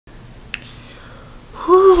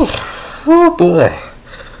Oh boy.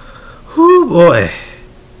 Oh boy.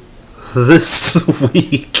 This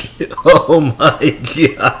week. Oh my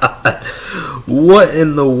god. What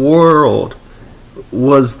in the world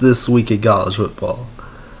was this week of college football?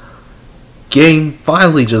 Game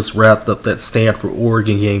finally just wrapped up. That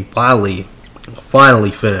Stanford-Oregon game finally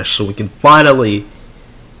finished, so we can finally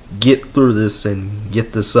get through this and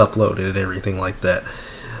get this uploaded and everything like that.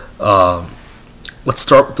 Let's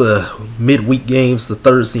start with the midweek games, the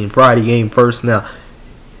Thursday and Friday game first. Now,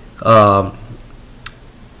 I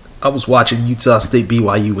was watching Utah State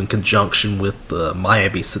BYU in conjunction with the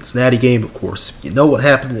Miami-Cincinnati game. Of course, if you know what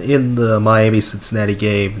happened in the Miami-Cincinnati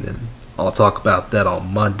game, then I'll talk about that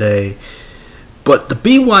on Monday. But the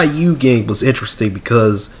BYU game was interesting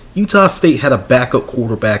because Utah State had a backup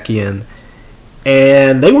quarterback in,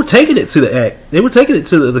 and they were taking it to the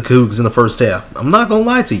Cougs in the first half. I'm not gonna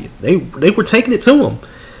lie to you, they were taking it to them.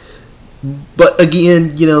 But again,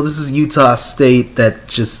 this is Utah State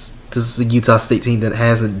this is a Utah State team that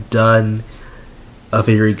hasn't done a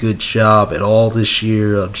very good job at all this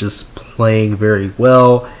year of just playing very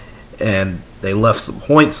well, and they left some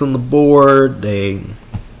points on the board. The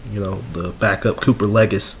backup Cooper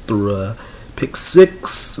Legis threw a pick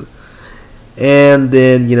six, and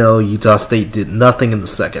then Utah State did nothing in the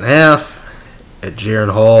second half. At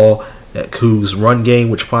Jaron Hall, that Cougs run game,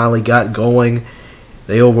 which finally got going,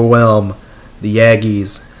 they overwhelmed the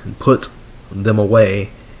Aggies and put them away.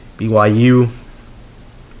 BYU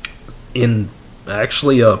in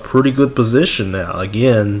actually a pretty good position now.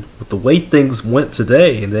 Again, with the way things went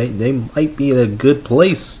today, they might be in a good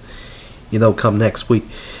place, come next week.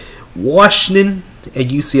 Washington at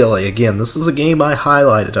UCLA. Again, this is a game I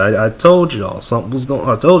highlighted. I told y'all something was going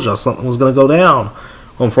to go down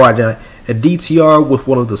on Friday night. At DTR with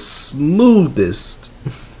one of the smoothest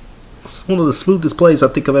plays I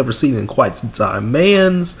think I've ever seen in quite some time.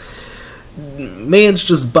 Man's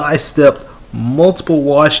just bystepped multiple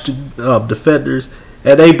Washington defenders,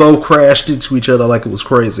 and they both crashed into each other like it was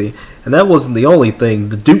crazy. And that wasn't the only thing.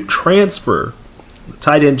 The Duke transfer, the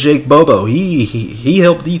tight end Jake Bobo, he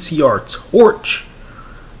helped DTR torch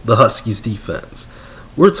the Huskies defense.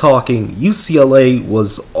 We're talking UCLA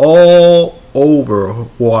was all over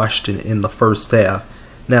Washington in the first half.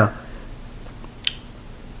 Now,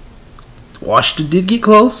 Washington did get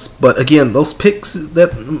close, but again, those picks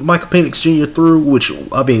that Michael Penix Jr. threw, which,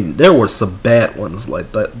 there were some bad ones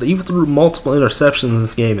like that. He threw multiple interceptions in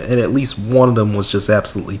this game, and at least one of them was just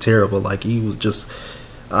absolutely terrible. Like, he was just...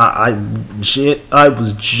 I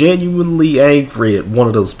was genuinely angry at one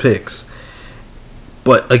of those picks.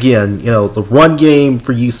 But again, the run game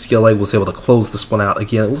for UCLA was able to close this one out.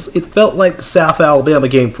 Again, it felt like the South Alabama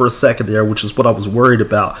game for a second there, which is what I was worried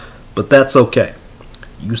about. But that's okay.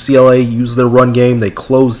 UCLA used their run game. They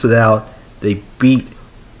closed it out. They beat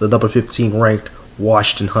the number 15 ranked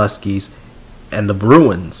Washington Huskies. And the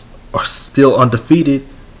Bruins are still undefeated.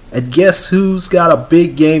 And guess who's got a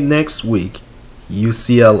big game next week?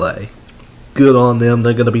 UCLA. Good on them.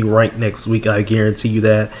 They're going to be ranked next week. I guarantee you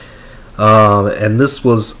that. And this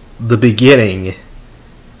was the beginning.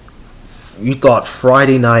 You thought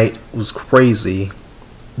Friday night was crazy.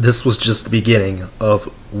 This was just the beginning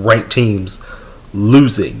of ranked teams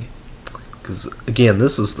losing. Because, again,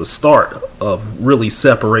 this is the start of really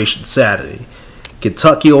separation Saturday.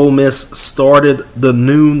 Kentucky-Ole Miss started the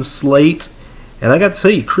noon slate. And I got to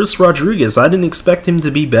tell you, Chris Rodriguez, I didn't expect him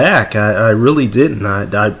to be back. I really didn't.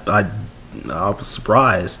 I was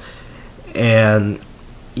surprised. And,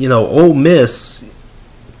 Ole Miss,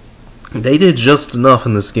 they did just enough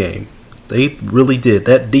in this game. They really did.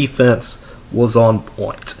 That defense was on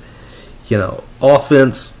point.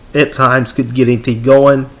 Offense at times could get anything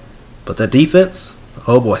going, but the defense,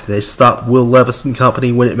 oh boy, they stopped Will Levis and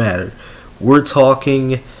company when it mattered. We're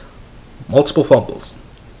talking multiple fumbles,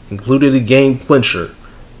 included a game clincher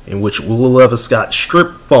in which Will Levis got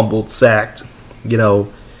fumbled, sacked,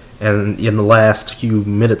 and in the last few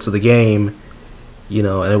minutes of the game,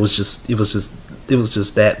 and it was just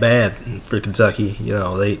that bad for Kentucky.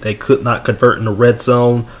 They could not convert in the red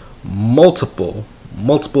zone. Multiple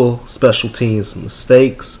special teams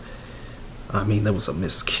mistakes. There was a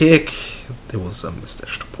missed kick. There was a missed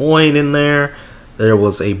extra point in there. There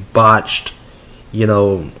was a botched,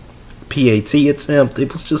 PAT attempt.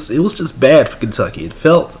 It was just bad for Kentucky. It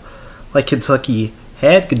felt like Kentucky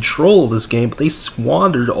had control of this game, but they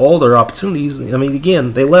squandered all their opportunities.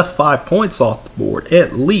 Again, they left 5 points off the board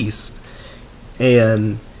at least.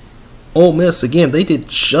 And Ole Miss, again, they did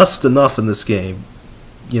just enough in this game.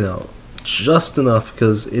 Just enough,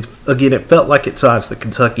 because it felt like at times that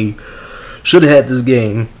Kentucky should have had this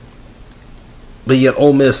game But yet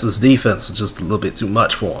Ole Miss's defense was just a little bit too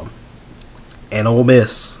much for them. And Ole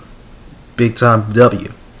Miss, big time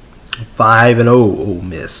W. 5-0 Ole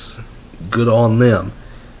Miss. Good on them.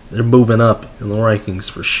 They're moving up in the rankings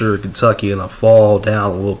for sure. Kentucky gonna fall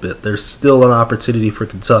down a little bit. There's still an opportunity for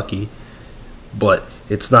Kentucky, but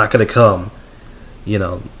it's not gonna come,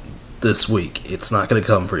 this week. It's not gonna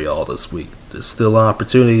come for y'all this week. There's still an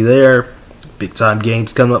opportunity there. Big time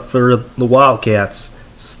games coming up for the Wildcats.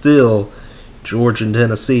 Still, Georgia and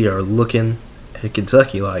Tennessee are looking at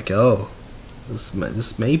Kentucky like, oh,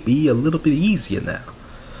 this may be a little bit easier now.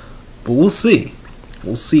 But we'll see.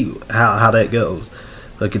 We'll see how that goes.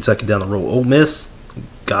 Kentucky down the road. Ole Miss,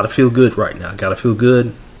 gotta feel good right now. Gotta feel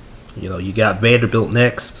good. You got Vanderbilt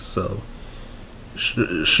next, so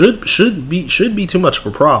should be too much of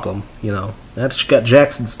a problem. Now that you got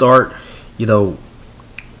Jackson start,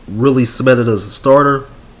 really cemented as a starter,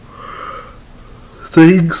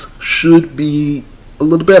 things should be a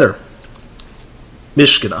little better.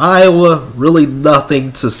 Michigan, Iowa, really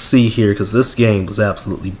nothing to see here because this game was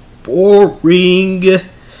absolutely boring.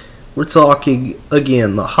 We're talking,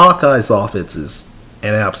 again, the Hawkeyes offense is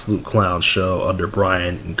an absolute clown show under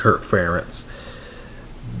Brian and Kirk Ferentz.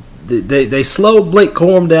 They slowed Blake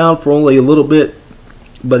Corum down for only a little bit,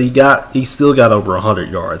 but he still got over 100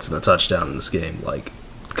 yards and a touchdown in this game. Like,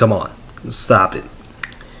 come on, stop it.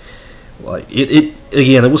 Like it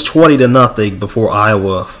was 20-0 before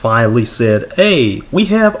Iowa finally said, "Hey, we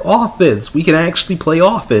have offense. We can actually play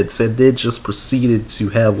offense," and then just proceeded to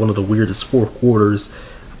have one of the weirdest fourth quarters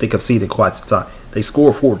I think I've seen in quite some time. They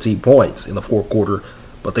scored 14 points in the fourth quarter,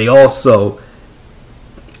 but they also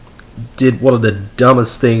did one of the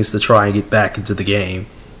dumbest things to try and get back into the game.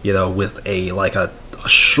 With a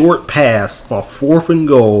short pass on 4th and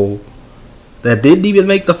goal that didn't even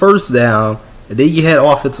make the first down. And then you had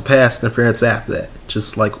offensive pass interference after that.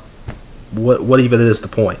 Just like, what even is the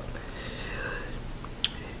point?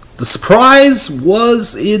 The surprise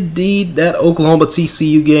was indeed that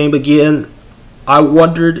Oklahoma-TCU game again. I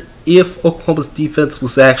wondered if Oklahoma's defense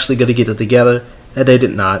was actually going to get it together, and they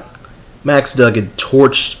did not. Max Duggan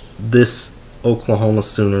torched this Oklahoma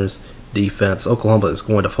Sooners defense. Oklahoma is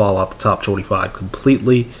going to fall out the top 25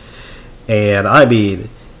 completely. And,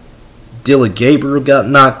 Dylan Gabriel got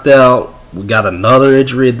knocked out. We got another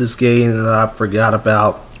injury in this game that I forgot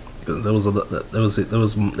about. There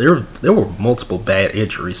were multiple bad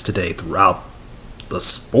injuries today throughout the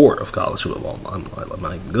sport of college football. I'm like,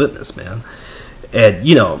 my goodness, man. And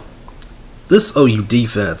this OU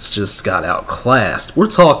defense just got outclassed. We're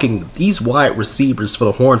talking these wide receivers for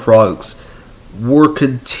the Horned Frogs were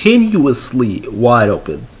continuously wide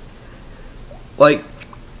open. Like,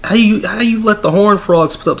 How you let the Horned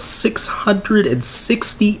Frogs put up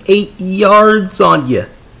 668 yards on you?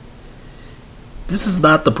 This is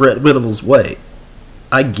not the Brett Venables way.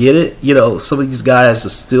 I get it. Some of these guys are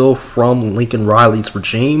still from Lincoln Riley's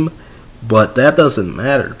regime, but that doesn't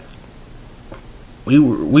matter. We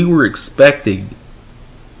were expecting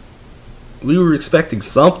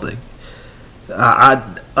something.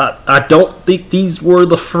 I don't think these were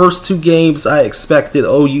the first two games I expected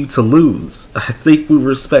OU to lose. I think we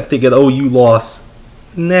were expecting an OU loss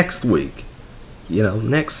next week,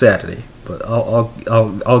 next Saturday. But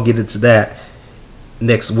I'll get into that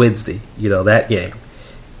next Wednesday. That game,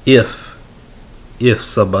 if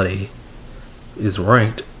somebody is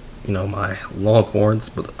ranked, my Longhorns,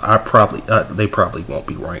 but they probably won't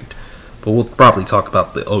be ranked. But we'll probably talk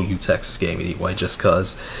about the OU Texas game anyway, just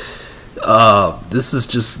because. This is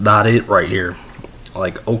just not it right here.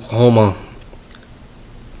 Like, Oklahoma,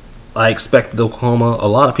 I expected Oklahoma. A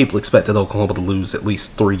lot of people expected Oklahoma to lose at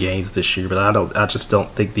least 3 games this year, but I just don't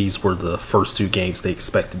think these were the first 2 games they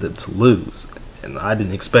expected them to lose, and I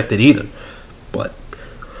didn't expect it either. But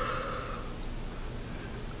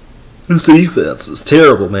this defense is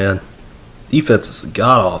terrible, man. Defense is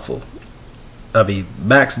god awful.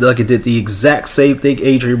 Max Duggan did the exact same thing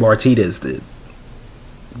Adrian Martinez did.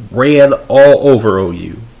 Ran all over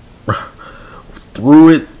OU. Threw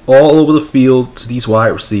it all over the field to these wide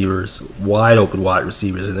receivers, wide open wide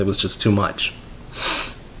receivers, and it was just too much.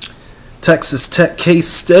 Texas Tech,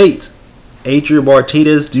 K-State. Adrian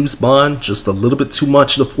Martinez, Deuce Bond, just a little bit too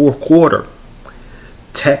much in the fourth quarter.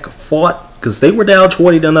 Tech fought because they were down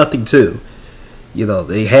 20-0 too.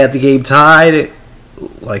 They had the game tied,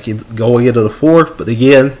 going into the fourth, but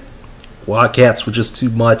again, Wildcats were just too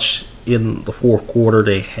much in the fourth quarter.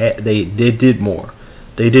 They did more.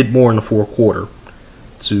 They did more in the fourth quarter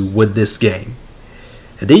to win this game.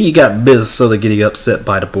 And then you got Minnesota getting upset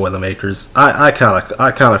by the Boilermakers. I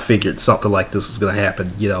kind of figured something like this was going to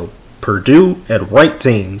happen. Purdue and ranked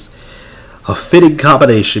teams a fitting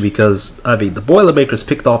combination because, I mean, the Boilermakers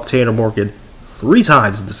picked off Tanner Morgan 3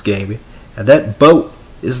 times in this game, and that boat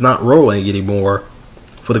is not rolling anymore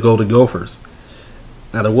for the Golden Gophers.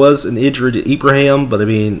 Now, there was an injury to Ibrahim, but I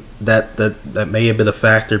mean, that may have been a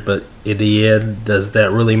factor, but in the end, does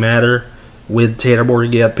that really matter? When Tanner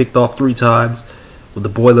Morgan got picked off 3 times, with the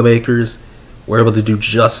Boilermakers were able to do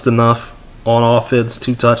just enough on offense,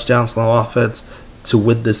 2 touchdowns on offense, to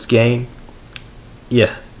win this game?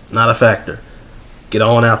 Yeah, not a factor. Get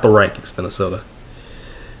on out the rankings, Minnesota.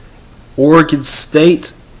 Oregon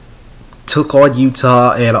State took on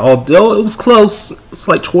Utah, and although it was close, it's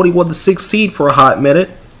like 21-16 for a hot minute.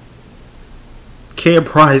 Cam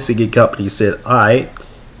Pricing and company said, "I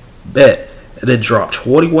bet," and then dropped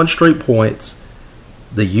 21 straight points.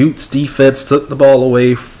 The Utes defense took the ball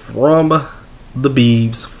away from the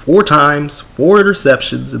Beavs 4 times, 4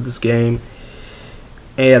 interceptions in this game.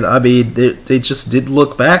 And, I mean, they just didn't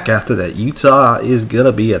look back after that. Utah is going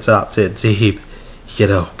to be a top 10 team,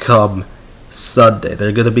 come Sunday.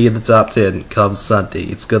 They're going to be in the top 10 come Sunday.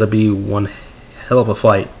 It's going to be one hell of a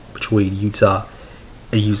fight between Utah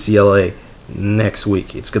and UCLA next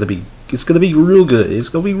week. It's going to be real good. It's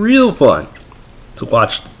going to be real fun to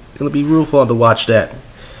watch. It's going to be real fun to watch that.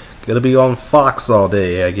 Going to be on Fox all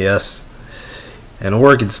day, I guess. And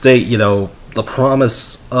Oregon State, the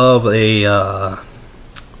promise of a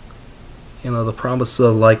the promise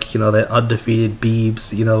of that undefeated Beavs,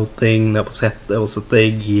 thing that was a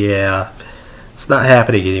thing. Yeah, it's not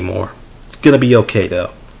happening anymore. It's gonna be okay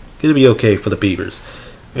though. Gonna be okay for the Beavers.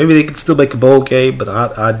 Maybe they can still make a bowl game, but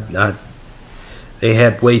they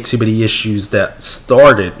had way too many issues that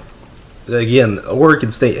started. Again,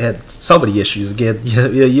 Oregon State had so many issues. Again,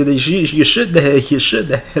 you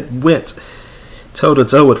shouldn't have went toe to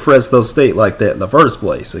toe with Fresno State like that in the first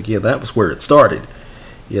place. Again, that was where it started.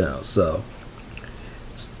 So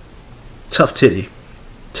tough titty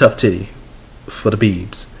for the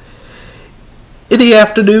Beavs. In the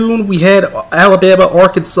afternoon, we had Alabama,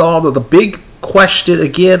 Arkansas. The big question,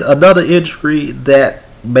 again, another injury that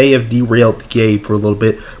may have derailed the game for a little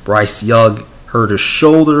bit. Bryce Young hurt his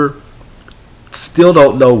shoulder. Still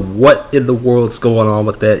don't know what in the world's going on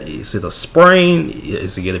with that. Is it a sprain?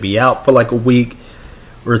 Is he going to be out for like a week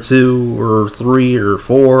or 2 or 3 or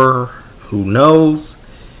 4? Who knows?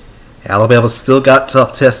 Alabama's still got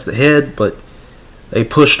tough tests ahead, but they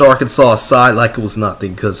pushed Arkansas aside like it was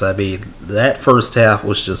nothing because, I mean, that first half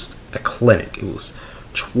was just a clinic. It was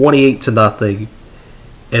 28-0.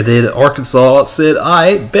 And then Arkansas said,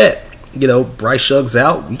 "I bet, Bryce Young's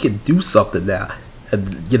out. We can do something now."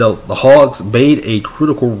 And, the Hogs made a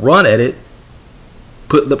critical run at it,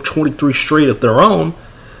 putting up 23 straight of their own.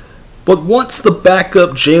 But once the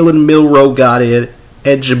backup Jalen Milroe got in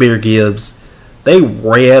and Jahmyr Gibbs, they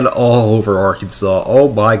ran all over Arkansas. Oh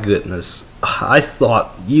my goodness. I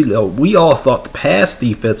thought, we all thought the pass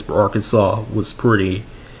defense for Arkansas was pretty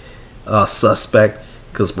suspect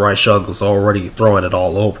because Bryce Young was already throwing it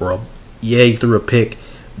all over him. Yeah, he threw a pick,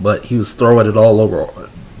 but he was throwing it all over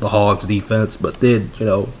the Hogs defense. But then,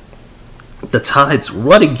 the Tide's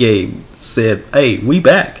running game said, "Hey, we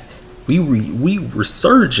back. We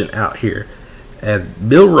resurgent out here." And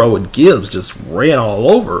Milroe and Gibbs just ran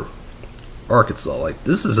all over Arkansas.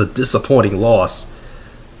 This is a disappointing loss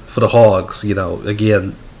for the Hogs.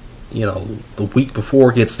 Again, the week before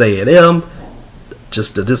against A&M,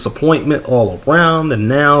 just a disappointment all around, and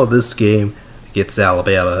now this game against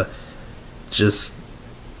Alabama, just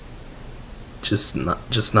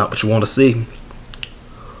not what you want to see.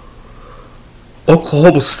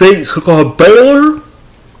 Oklahoma State took on Baylor,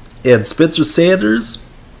 and Spencer Sanders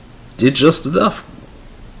did just enough.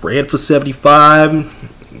 Ran for 75.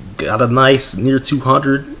 Got a nice near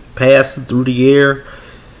 200 pass through the air.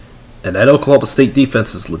 And that Oklahoma State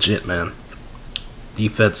defense is legit, man.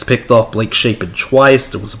 Defense picked off Blake Shapen twice.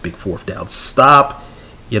 There was a big 4th down stop.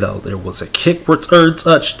 There was a kick return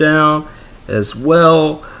touchdown as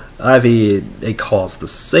well. I mean, they caused the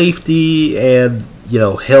safety and,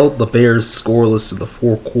 held the Bears scoreless in the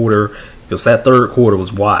 4th quarter because that 3rd quarter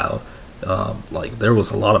was wild. There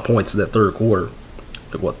was a lot of points in that 3rd quarter.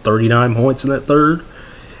 39 points in that 3rd?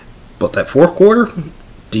 But that 4th quarter,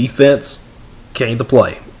 defense came to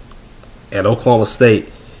play. And Oklahoma State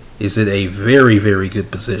is in a very, very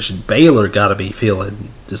good position. Baylor got to be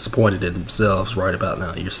feeling disappointed in themselves right about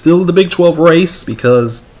now. You're still in the Big 12 race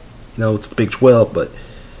because, it's the Big 12. But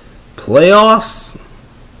playoffs?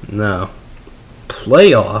 No.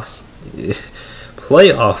 Playoffs?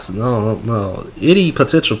 Playoffs? No. Any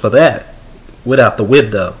potential for that went out the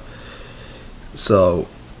window. So,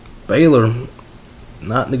 Baylor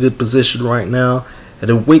not in a good position right now. And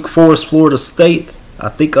then Wake Forest, Florida State, I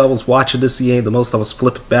think I was watching this game the most. I was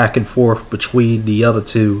flipping back and forth between the other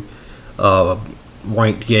two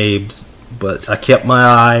ranked games, but I kept my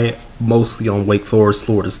eye mostly on Wake Forest,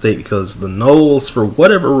 Florida State, because the Noles, for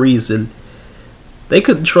whatever reason, they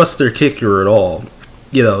couldn't trust their kicker at all.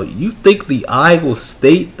 You know, you think the Iowa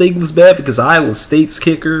State thing was bad because Iowa State's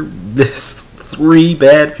kicker missed 3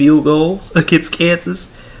 bad field goals against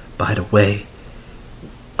Kansas. By the way,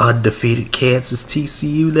 undefeated Kansas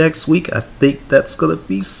TCU next week. I think that's going to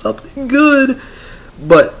be something good.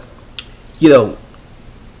 But, you know,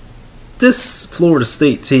 this Florida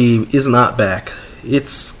State team is not back.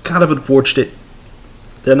 It's kind of unfortunate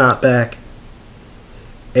they're not back.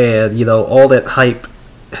 And, you know, all that hype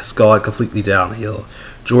has gone completely downhill.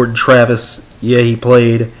 Jordan Travis, yeah, he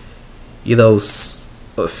played, you know,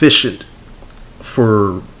 efficient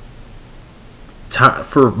for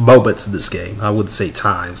moments in this game. I wouldn't say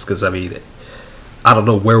times, because, I mean, I don't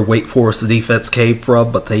know where Wake Forest's defense came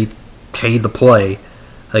from, but they came to play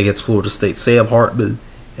against Florida State. Sam Hartman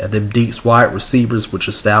and them Deeks wide receivers were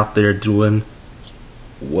just out there doing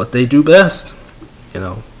what they do best. You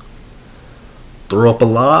know, throw up a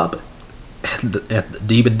lob, and the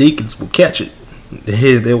Demon Deacons will catch it.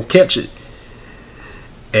 They'll catch it.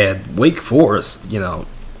 And Wake Forest, you know,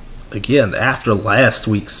 again, after last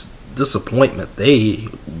week's disappointment, they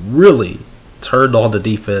really turned on the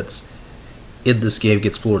defense in this game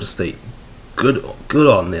against Florida State. Good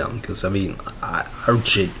on them, because, I mean, I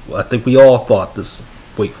think we all thought this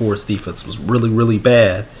Wake Forest defense was really, really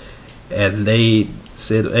bad, and they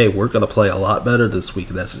said, hey, we're going to play a lot better this week,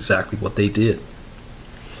 and that's exactly what they did.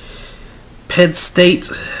 Penn State,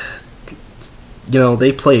 you know,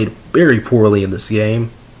 they played very poorly in this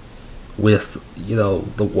game with, you know,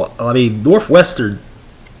 Northwestern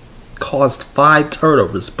caused 5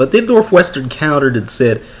 turnovers, but then Northwestern countered and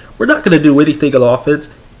said, we're not going to do anything on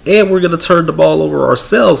offense, and we're going to turn the ball over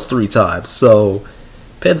ourselves 3 times. So,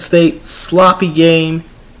 Penn State, sloppy game,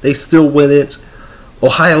 they still win it.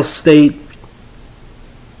 Ohio State,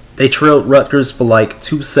 they trailed Rutgers for like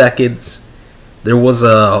 2 seconds. There was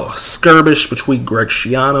a skirmish between Greg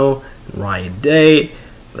Schiano and Ryan Day,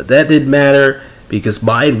 but that didn't matter because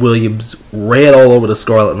Mayan Williams ran all over the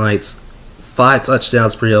Scarlet Knights. 5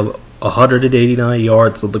 touchdowns for him, 189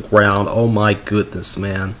 yards on the ground. Oh my goodness,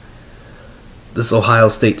 man. This Ohio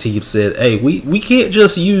State team said, hey, we can't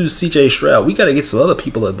just use C.J. Stroud. We got to get some other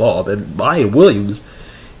people involved. And Mayan Williams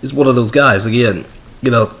is one of those guys. Again, you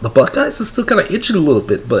know, the Buckeyes are still kind of itching a little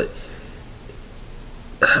bit, but,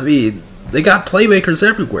 I mean, they got playmakers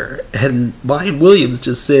everywhere. And Mayan Williams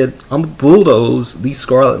just said, I'm going to bulldoze these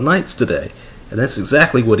Scarlet Knights today. And that's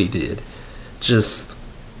exactly what he did. Just,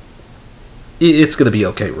 it's going to be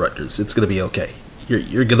okay, Rutgers. It's going to be okay.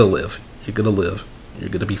 You're going to live. You're going to live. You're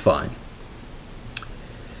going to be fine.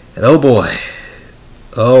 And oh boy,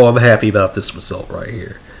 oh, I'm happy about this result right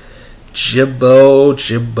here. Jimbo.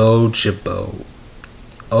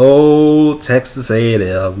 Oh, Texas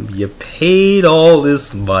A&M, you paid all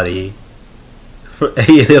this money for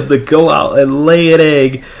A&M to go out and lay an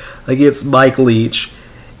egg against Mike Leach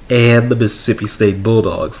and the Mississippi State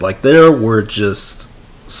Bulldogs. Like, there were just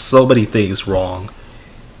so many things wrong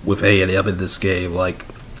with A&M in this game. Like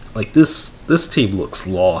this team looks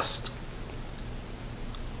lost.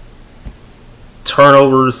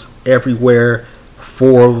 Turnovers everywhere,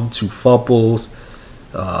 4 of them, 2 fumbles,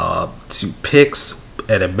 2 picks,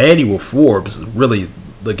 and Emmanuel Forbes is really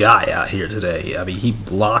the guy out here today. I mean, he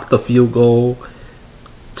blocked the field goal,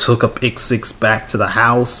 took a pick 6 back to the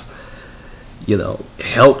house, you know,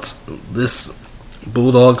 helped this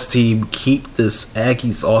Bulldogs team keep this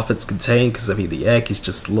Aggies offense contained, because, I mean, the Aggies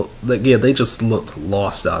just looked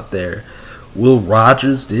lost out there. Will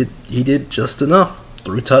Rogers did just enough.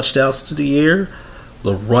 3 touchdowns to the air.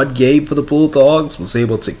 The run game for the Bulldogs was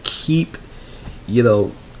able to keep, you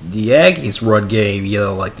know, the Aggies run game, you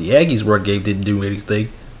know, like the Aggies run game didn't do anything.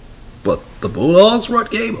 But the Bulldogs run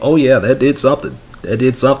game, oh yeah, that did something. That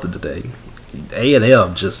did something today.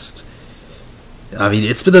 A&M just, I mean,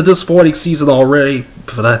 it's been a disappointing season already,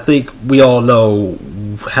 but I think we all know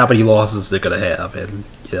how many losses they're going to have. And,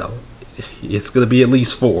 you know, it's going to be at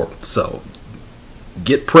least 4. So,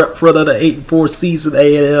 get prepped for another 8-4 season,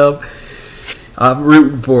 A&M. I'm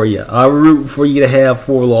rooting for you. I'm rooting for you to have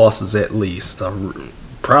 4 losses at least.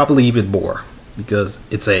 Probably even more, because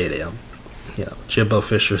it's A&M. You know, Jimbo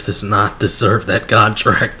Fisher does not deserve that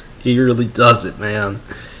contract. He really doesn't, man.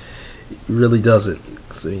 He really doesn't.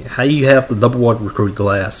 See, how you have the #1 recruiting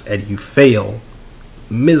class and you fail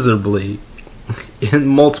miserably in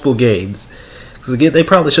multiple games? Because again, they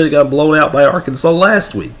probably should have got blown out by Arkansas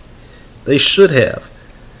last week. They should have.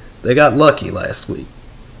 They got lucky last week.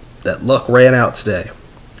 That luck ran out today.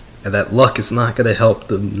 and that luck is not going to help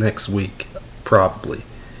them next week, probably.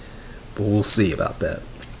 But we'll see about that.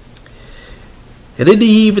 And in the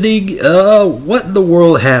evening, what in the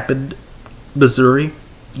world happened, Missouri?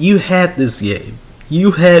 You had this game.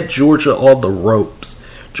 You had Georgia on the ropes.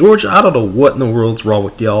 Georgia, I don't know what in the world's wrong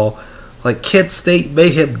with y'all. Like, Kent State may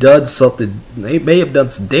have done something. They may have done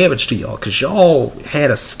some damage to y'all because y'all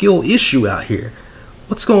had a skill issue out here.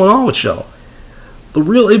 What's going on with y'all? The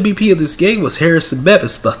real MVP of this game was Harrison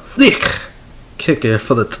Memphis, the thick kicker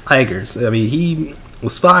for the Tigers. I mean, he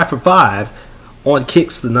was 5 for 5 on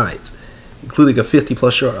kicks tonight, including a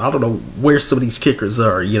 50-plus yard. I don't know where some of these kickers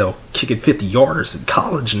are, kicking 50-yarders in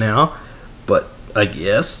college now, but I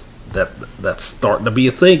guess that's starting to be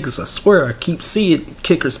a thing, because I swear I keep seeing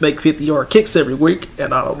kickers make 50-yard kicks every week,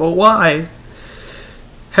 and I don't know why.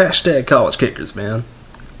 Hashtag college kickers, man.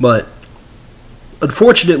 But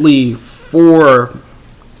unfortunately for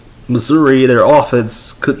Missouri, their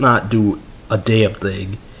offense could not do a damn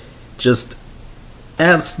thing. Just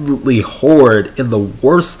absolutely horrid in the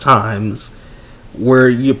worst times, where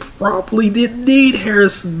you probably didn't need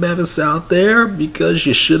Harrison Memphis out there because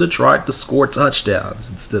you should have tried to score touchdowns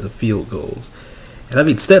instead of field goals. And I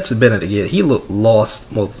mean, Stetson Bennett again, he looked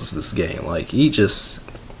lost most of this game. Like, he just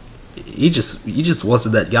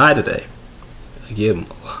wasn't that guy today. Again,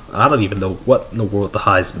 I don't even know what in the world the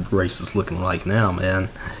Heisman race is looking like now, man.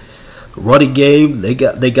 The running game, they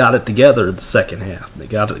got it together in the second half. They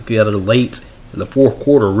got it together late in the fourth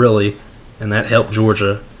quarter, really, and that helped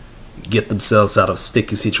Georgia get themselves out of a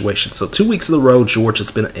sticky situation. So 2 weeks in a row,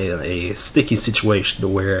 Georgia's been in a sticky situation to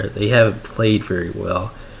where they haven't played very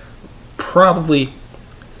well. Probably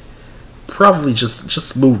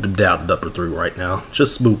just moved them down to number 3 right now.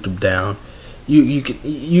 Just moved them down. You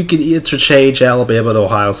can interchange Alabama and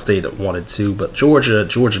Ohio State at 1 and 2, but Georgia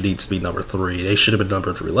needs to be number 3. They should have been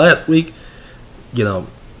number 3 last week. Move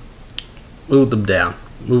them down.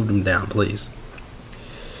 Move them down, please.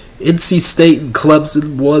 NC State and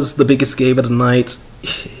Clemson was the biggest game of the night.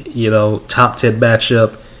 Top 10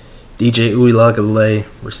 matchup. DJ Uiagalelei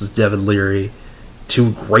versus Devin Leary.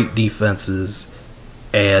 2 great defenses.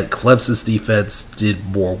 And Clemson's defense did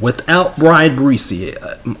more. Without Brian Bresee,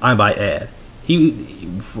 I might add.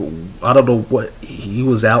 I don't know what he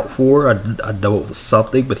was out for. I know it was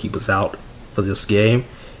something, but he was out for this game.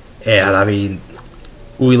 And, I mean,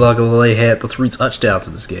 Uiagalelei had the 3 touchdowns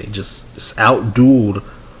in this game. Just outdueled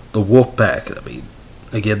the Wolfpack. I mean,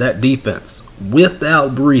 again, that defense,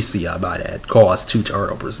 without Bresee, I might add, caused 2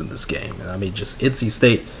 turnovers in this game. And I mean, just NC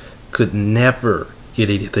State could never get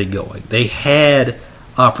anything going. They had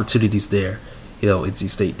opportunities there, NC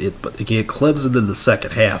State did. But again, Clemson in the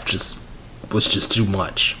second half was just too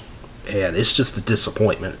much. And it's just a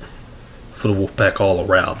disappointment for the Wolfpack all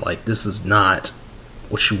around. Like, this is not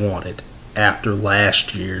what you wanted after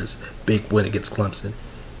last year's big win against Clemson.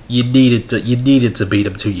 You needed to beat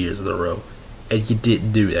them 2 years in a row, and you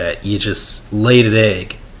didn't do that. You just laid an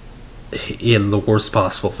egg in the worst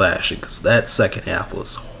possible fashion, because that second half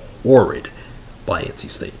was horrid by NC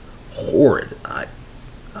State. Horrid. I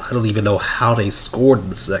don't even know how they scored in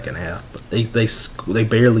the second half, but they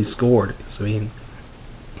barely scored. I mean,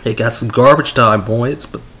 they got some garbage time points,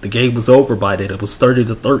 but the game was over by then. It was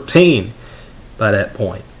 30-13 by that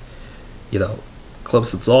point.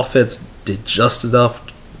 Clemson's offense did just enough.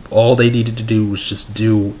 All they needed to do was just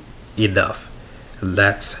do enough. And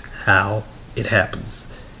that's how it happens.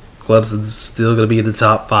 Clemson's still going to be in the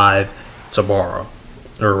top 5 tomorrow.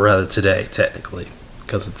 Or rather today, technically.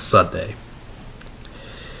 Because it's Sunday.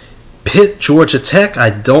 Pitt, Georgia Tech. I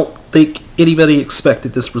don't think anybody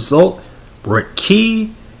expected this result. Brent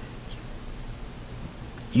Key.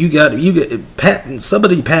 You got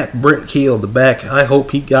somebody pat Brent Key on the back. I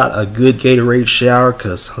hope he got a good Gatorade shower,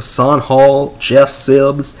 because Hassan Hall, Jeff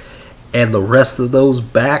Sims, and the rest of those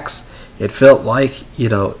backs, it felt like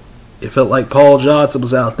Paul Johnson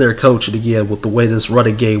was out there coaching again with the way this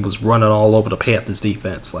running game was running all over the Panthers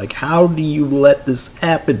defense. Like, how do you let this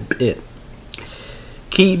happen, Pitt?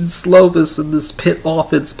 Keaton Slovis and this Pitt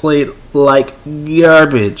offense played like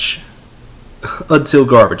garbage until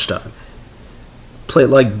garbage time. Played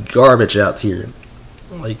like garbage out here.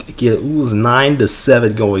 Like, again, it was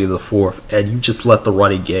 9-7 going into the fourth, and you just let the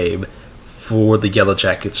running game for the Yellow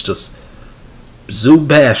Jackets just zoom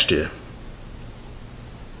past you.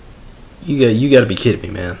 You gotta be kidding me,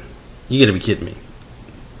 man. You gotta be kidding me.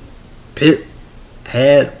 Pitt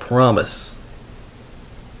had promise,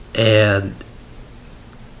 and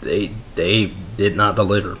they did not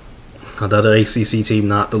deliver. Another ACC team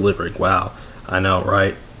not delivering. Wow. I know,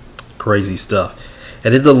 right? Crazy stuff.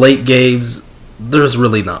 And in the late games, there's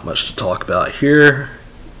really not much to talk about here.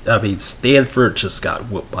 I mean, Stanford just got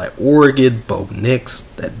whooped by Oregon, Bo Nix,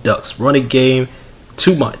 that Ducks running game.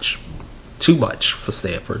 Too much for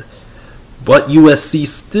Stanford. But USC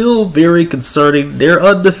still very concerning. They're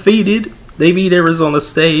undefeated. They beat Arizona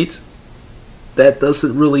State. That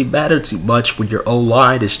doesn't really matter too much when your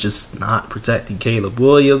O-line is just not protecting Caleb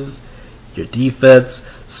Williams. Your defense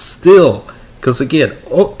still, because again,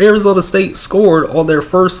 Arizona State scored on their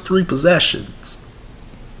first 3 possessions.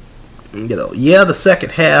 The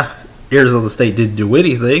second half, Arizona State didn't do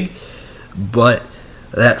anything, but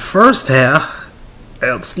that first half,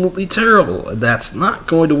 absolutely terrible, and that's not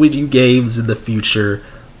going to win you games in the future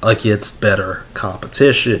against better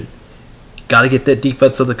competition. Got to get that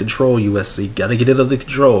defense under control, USC. Got to get it under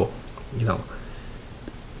control.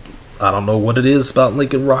 I don't know what it is about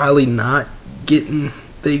Lincoln Riley not getting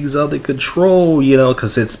things under control,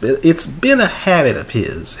 because it's been a habit of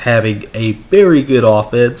his having a very good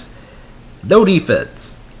offense, no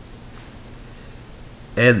defense.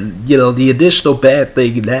 And, the additional bad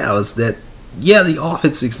thing now is that, the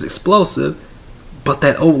offense is explosive, but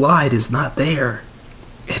that O-line is not there.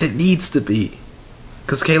 And it needs to be.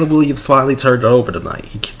 Because Caleb Williams finally turned it over tonight.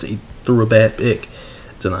 He threw a bad pick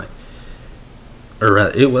tonight. Or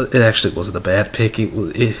it actually wasn't a bad pick. It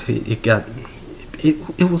was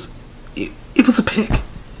a pick.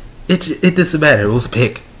 It doesn't matter. It was a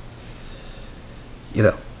pick.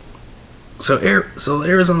 So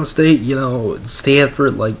Arizona State,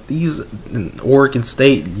 Stanford, like these, and Oregon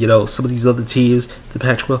State, some of these other teams, the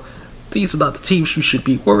Pac-12, these are not the teams you should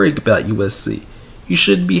be worrying about. USC, you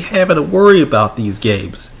shouldn't be having to worry about these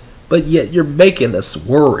games, but yet you're making us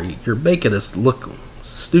worry. You're making us look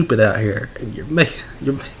stupid out here, and you're making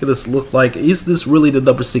us look like, is this really the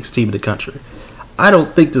number 6 team in the country? I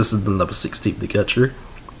don't think this is the number 6 team in the country,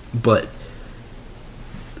 but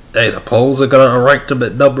hey, the polls are gonna rank them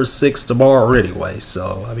at number 6 tomorrow anyway.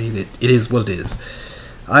 So I mean, it is what it is.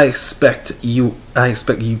 I expect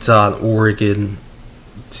Utah and Oregon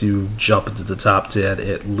to jump into the top 10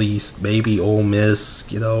 at least. Maybe Ole Miss.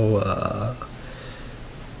 So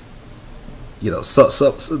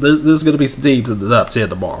there's gonna be some teams in the top 10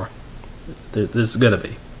 tomorrow. There's gonna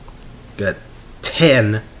be. Got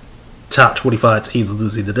 10 top 25 teams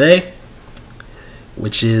losing today,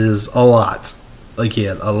 which is a lot.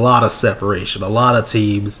 Again, a lot of separation. A lot of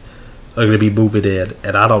teams are going to be moving in,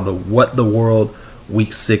 and I don't know what the world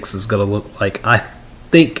Week 6 is going to look like. I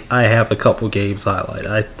think I have a couple games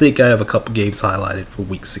highlighted. For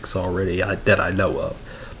Week 6 already that I know of.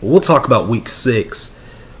 But we'll talk about Week 6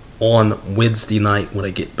 on Wednesday night when I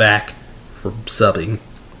get back from subbing,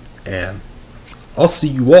 and I'll see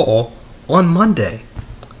you all on Monday.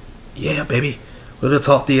 Yeah, baby. We're going to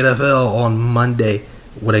talk the NFL on Monday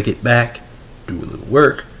when I get back. Do a little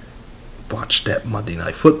work, watch that Monday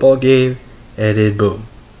Night Football game, and then boom,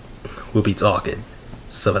 we'll be talking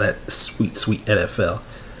some of that sweet NFL.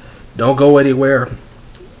 Don't go anywhere.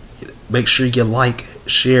 Make sure you like,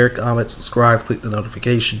 share, comment, subscribe, click the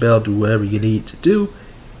notification bell, do whatever you need to do.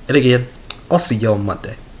 And again, I'll see you on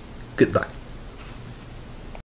Monday. Good night.